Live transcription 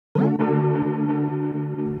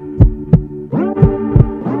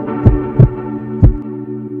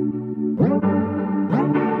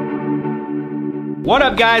What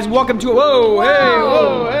up, guys? Welcome to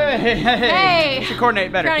hey. You should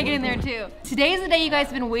coordinate better. I'm trying to get in there too. Today is the day you guys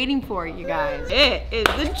have been waiting for, you guys. It is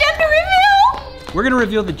the gender reveal. We're gonna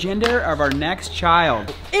reveal the gender of our next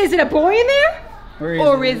child. Is it a boy in there?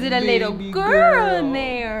 Or is it a little girl in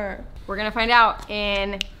there? We're gonna find out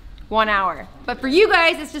in 1 hour. But for you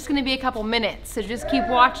guys, it's just gonna be a couple minutes, so just keep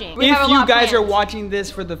watching. If you guys are watching this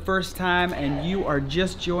for the first time and you are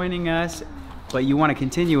just joining us, but you want to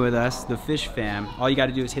continue with us, the Fish Fam, all you got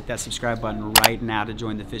to do is hit that subscribe button right now to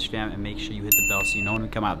join the Fish Fam, and make sure you hit the bell so you know when we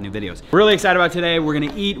come out with new videos. We're really excited about today. We're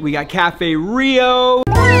gonna eat. We got Cafe Rio.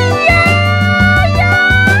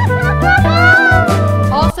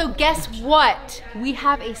 Also, guess what? We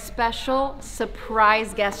have a special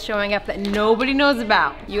surprise guest showing up that nobody knows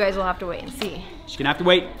about. You guys will have to wait and see. She's gonna have to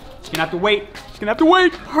wait. She's gonna have to wait. She's gonna have to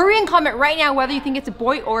wait. Hurry and comment right now whether you think it's a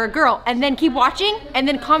boy or a girl, and then keep watching, and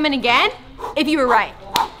then comment again if you were right.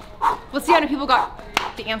 We'll see how many people got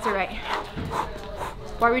the answer right.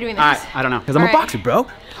 Why are we doing this? I don't know, because I'm a boxer, bro.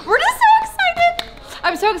 We're just so excited.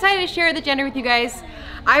 I'm so excited to share the gender with you guys.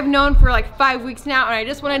 I've known for like 5 weeks now, and I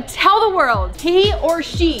just want to tell the world, he or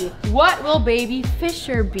she, what will baby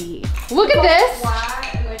Fisher be? Look at this.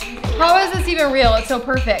 How is this even real? It's so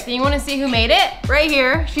perfect. And you want to see who made it? Right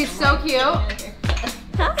here. She's so cute.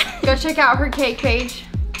 Go check out her cake page.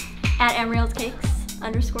 At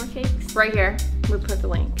 @EmeraldCakes_cakes. Right here. We put the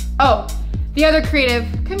link. Oh, the other creative.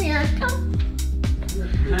 Come here. Come.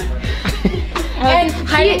 And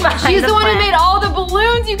she's the one who made all the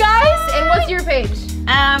balloons, you guys. And what's your page?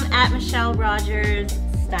 At Michelle Rogers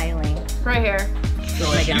Styling. Right here.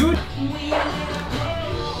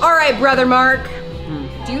 All right, brother Mark.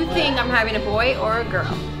 Do you think I'm having a boy or a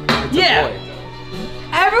girl? It's a boy.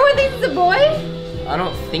 Everyone thinks it's a boy? I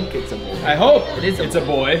don't think it's a boy. I hope it's a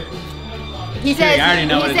boy. He says, I already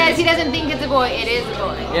know he doesn't think it's a boy. It is a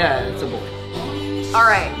boy. Yeah, it's a boy. All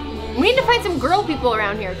right. We need to find some girl people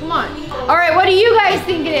around here. Come on. All right, what do you guys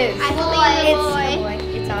think it is? I believe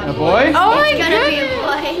it's a boy? Oh my goodness. It's gonna be a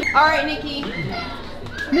boy. All right, Nikki.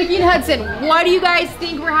 Nikki and Hudson, what do you guys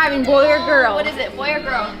think we're having, boy or girl? What is it, boy or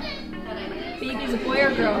girl? Baby's a boy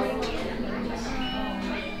or girl?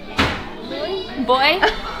 Boy?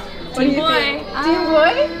 Team boy. Team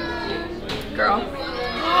boy? Girl.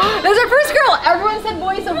 That's our first girl. Everyone said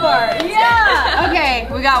boy so far. Yeah. Okay,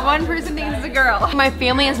 we got one person thinks it's a girl. My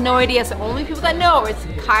family has no idea, so only people that know it's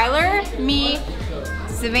Kyler, me,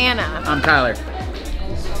 Savannah. I'm Tyler.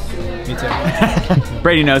 Me too.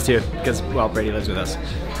 Brady knows too, because, well, Brady lives with us.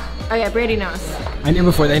 Oh yeah, Brady knows. I knew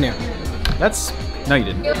before they knew. No, you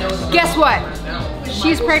didn't. Guess what?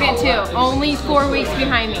 She's pregnant too, only 4 weeks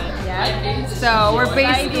behind me. So we're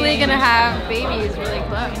basically gonna have babies really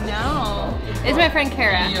close. No. This is my friend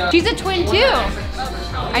Kara. She's a twin too.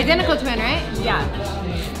 Identical twin, right? Yeah.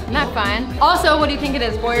 Isn't that fun? Also, what do you think it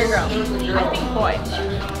is, boy or girl? I think boy.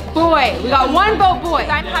 Boy. We got one vote boy.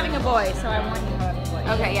 I'm having a boy, so I want you to have a boy.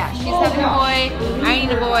 Okay, yeah. She's having a boy. I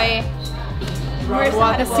need a boy. We'll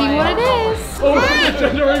have to see what it is.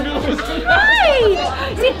 Hi!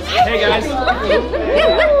 Hey guys.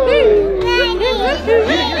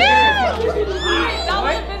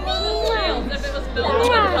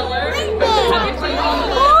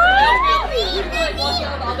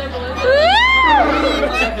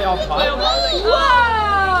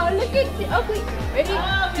 Wow! Look at you. Okay, ready?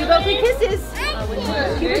 Give ugly kisses.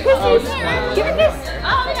 Give her kisses. Give her a kiss.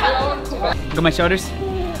 Look at my shoulders.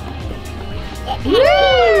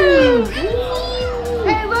 Woo!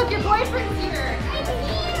 Hey, look, your boyfriend's here.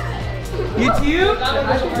 You too?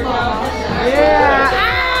 Yeah.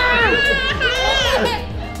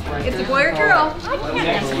 It's a boy or girl?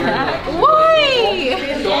 Why?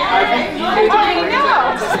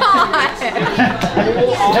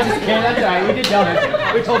 We did tell her.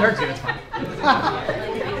 We told her to. It's fine.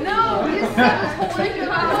 No, we just said it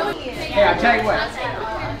was Hey, I'll tell you what.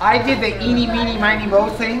 I did the eeny, meeny, miny, mo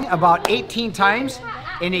thing about 18 times,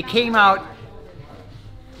 and it came out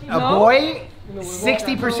a boy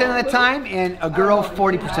 60% of the time and a girl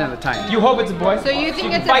 40% of the time. You hope it's a boy? So you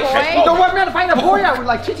think it's a Well, boy? no, I'm gonna find a boy. I would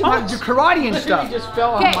like teach him how to do karate and stuff.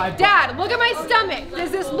 Okay, Dad, look at my stomach. Does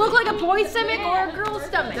this look like a boy's stomach or a girl's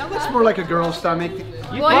stomach? That looks more like a girl's stomach.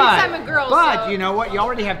 Well, anytime I'm a girl, But so. you know what? You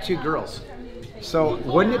already have 2 girls. So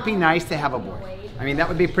wouldn't it be nice to have a boy? I mean, that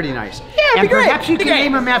would be pretty nice. Yeah, and it'd be great. perhaps you can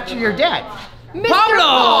name him after your dad. Mr.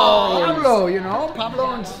 Pablo, you know,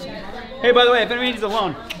 Pablo and... Hey, by the way, if anyone needs a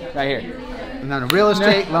loan, right here. And then real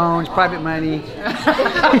estate, loans, private money.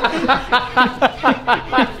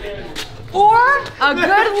 Or a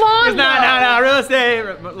good lawn mow. No, real estate,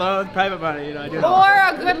 loans, private money, you know, I do it all. Or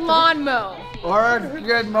a good lawn mow. Or a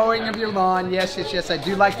good mowing of your lawn. Yes, yes, yes. I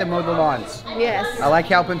do like to mow the lawns. Yes. I like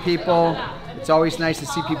helping people. It's always nice to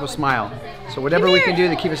see people smile. So whatever we can do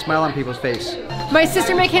to keep a smile on people's face. My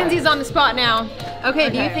sister Mackenzie's on the spot now. Okay,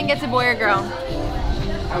 do you think it's a boy or girl?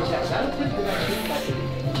 I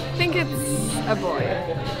think it's a boy.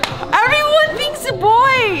 Everyone thinks a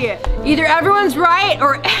boy! Either everyone's right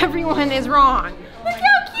or everyone is wrong. Look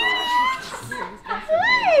how cute he is! Hi!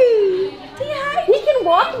 Say hi! He can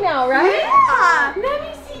walk now, right? Yeah! Let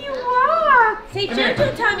me see you walk! Say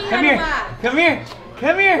Jojo taught me how to walk. Come here.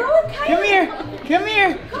 Come here. Go with Kylie. Come here. Come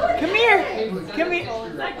here. Come here. Come here.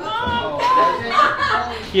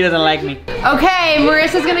 He doesn't like me. Okay,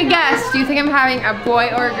 Marissa's gonna guess. Do you think I'm having a boy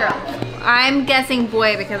or a girl? I'm guessing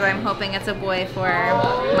boy because I'm hoping it's a boy for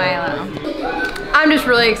Milo. I'm just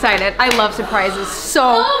really excited. I love surprises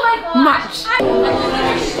so much.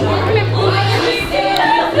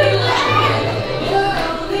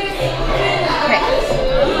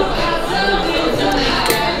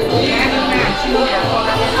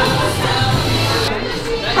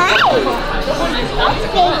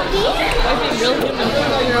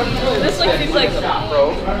 This like seems like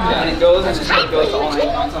bro. And it goes and it goes all night.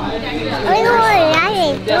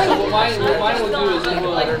 Yeah, so what mine will do is it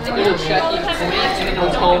will check each point and it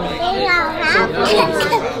will tell me.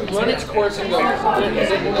 So run its course and go. And then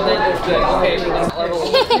it's like, okay,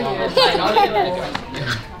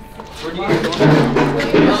 where do you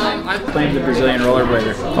go? Playing the Brazilian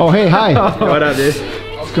rollerblader. Oh, hey, hi. What up, dude?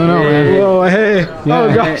 What's going on, man? Whoa, hey. Yeah.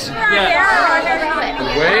 Oh, gosh.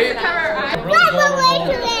 Wait.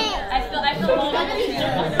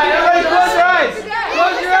 Everybody close your eyes.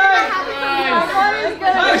 Close your eyes.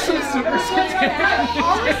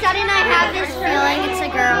 All of a sudden I have this feeling it's a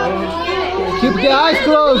girl. Keep the eyes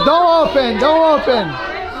closed. Don't open. Don't open.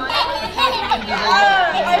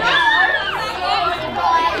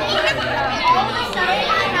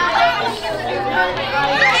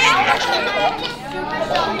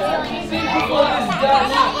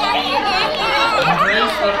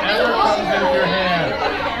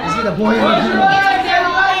 Is it a boy or a girl?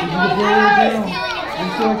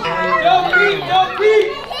 Don't peek, don't peek.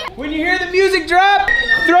 When you hear the music drop,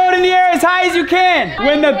 throw it in the air as high as you can.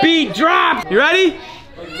 When the beat drops. You ready?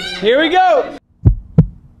 Here we go.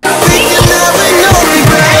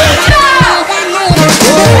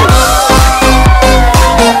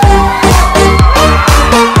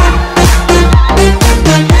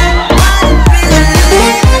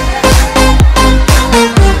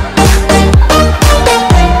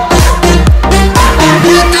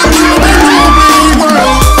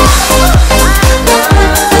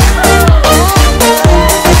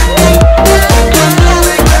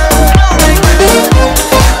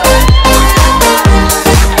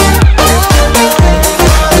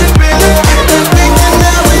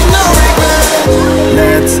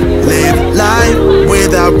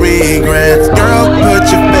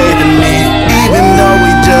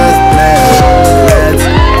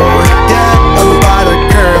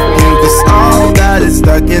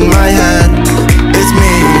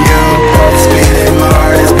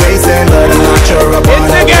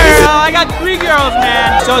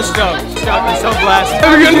 Stoked. I'm so blessed.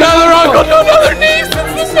 Another uncle, another niece.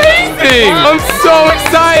 This is amazing. I'm so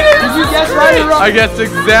excited. Did you guess right or wrong? I guessed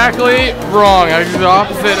exactly wrong. I was the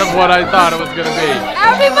opposite of what I thought it was gonna be.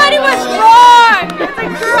 Everybody was wrong. It's a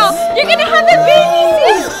girl. You're gonna have a baby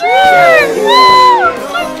sister.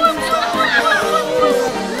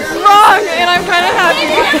 Wrong, and I'm kind of happy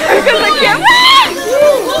because I can't.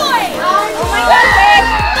 Oh my God, babe.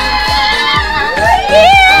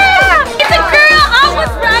 Yeah, it's a girl. I was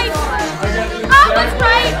right. I was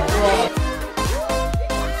right.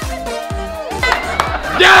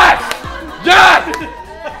 Yes! Yes!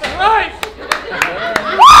 Right!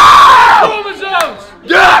 Chromosomes!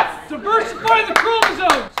 Yes! Diversify the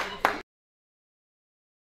chromosomes!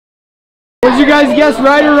 Did you guys guess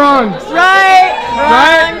right or wrong? Right.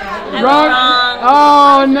 Right? Wrong?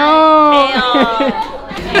 Oh no!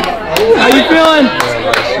 How you feeling?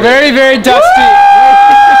 Very, very dusty.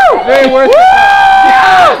 Very worth it.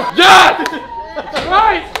 Yes! Yes!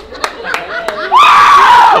 Right!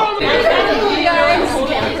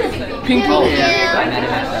 Pink ball? Yeah,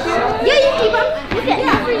 you keep them.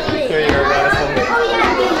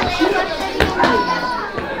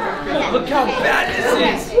 Look how bad this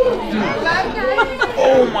is.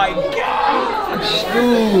 Oh my gosh.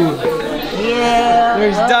 Dude. Yeah.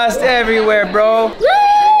 There's dust everywhere, bro. Look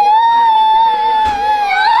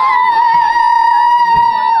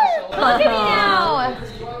at me now.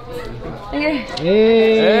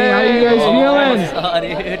 Hey, how you guys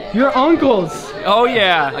Your uncles. Oh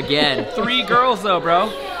yeah. Again. 3 girls though, bro.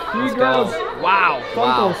 3 girls. Wow.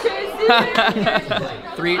 Wow.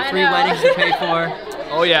 3 weddings to pay for.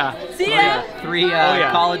 Oh yeah. See ya. 3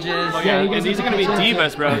 colleges. Oh yeah. And these are gonna be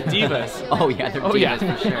divas, bro. Divas. Oh yeah, they're divas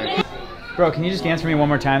for sure. Bro, can you just dance for me one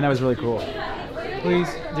more time? That was really cool. Please,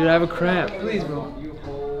 dude, I have a cramp. Please, bro.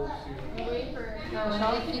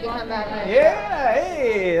 Yeah,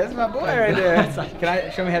 hey, that's my boy right there. Can I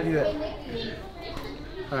show me how to do that?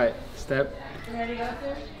 All right, step.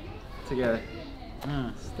 Together.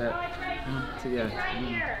 Step. Together.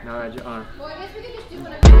 Now add your arm.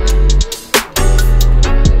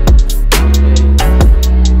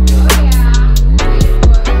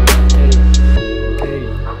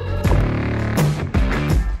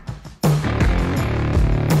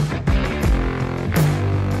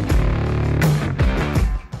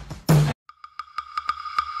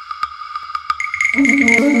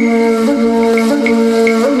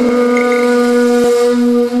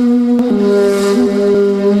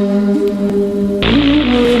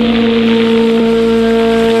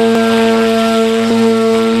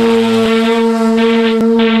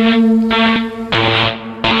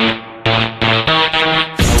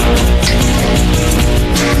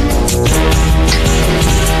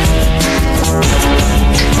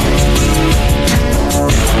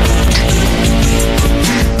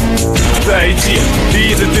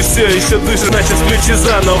 Если ты все еще дышишь, значит включи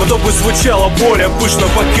заново. Чтобы звучало более пышно,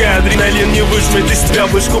 пока адреналин не выжмет из тебя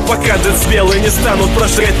вышку. Пока децибелы не станут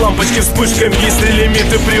прожигать лампочки вспышками. Если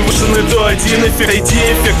лимиты превышены, то один эффект. Иди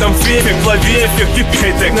эффектом эффект, лови эффект и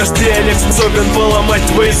хай-тек. Наш диалект способен поломать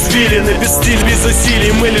твои извилины. Без стиля, без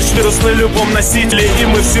усилий, мы лишь вирус на любом носителе. И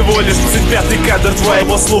мы всего лишь 35-й кадр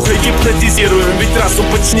твоего слуха гипнотизируем. Ведь разум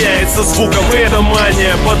подчиняется звукам. И эта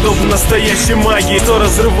мания подобна настоящей магии, что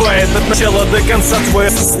разрывает от начала до конца твое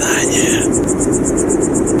сознание.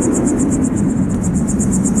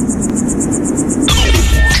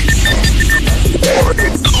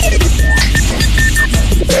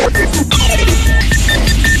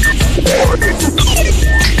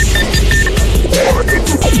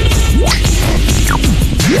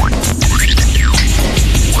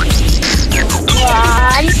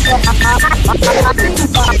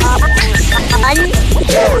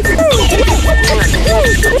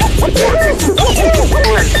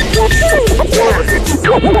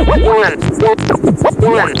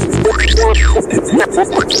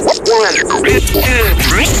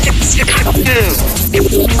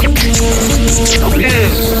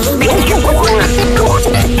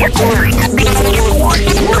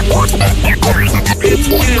 One.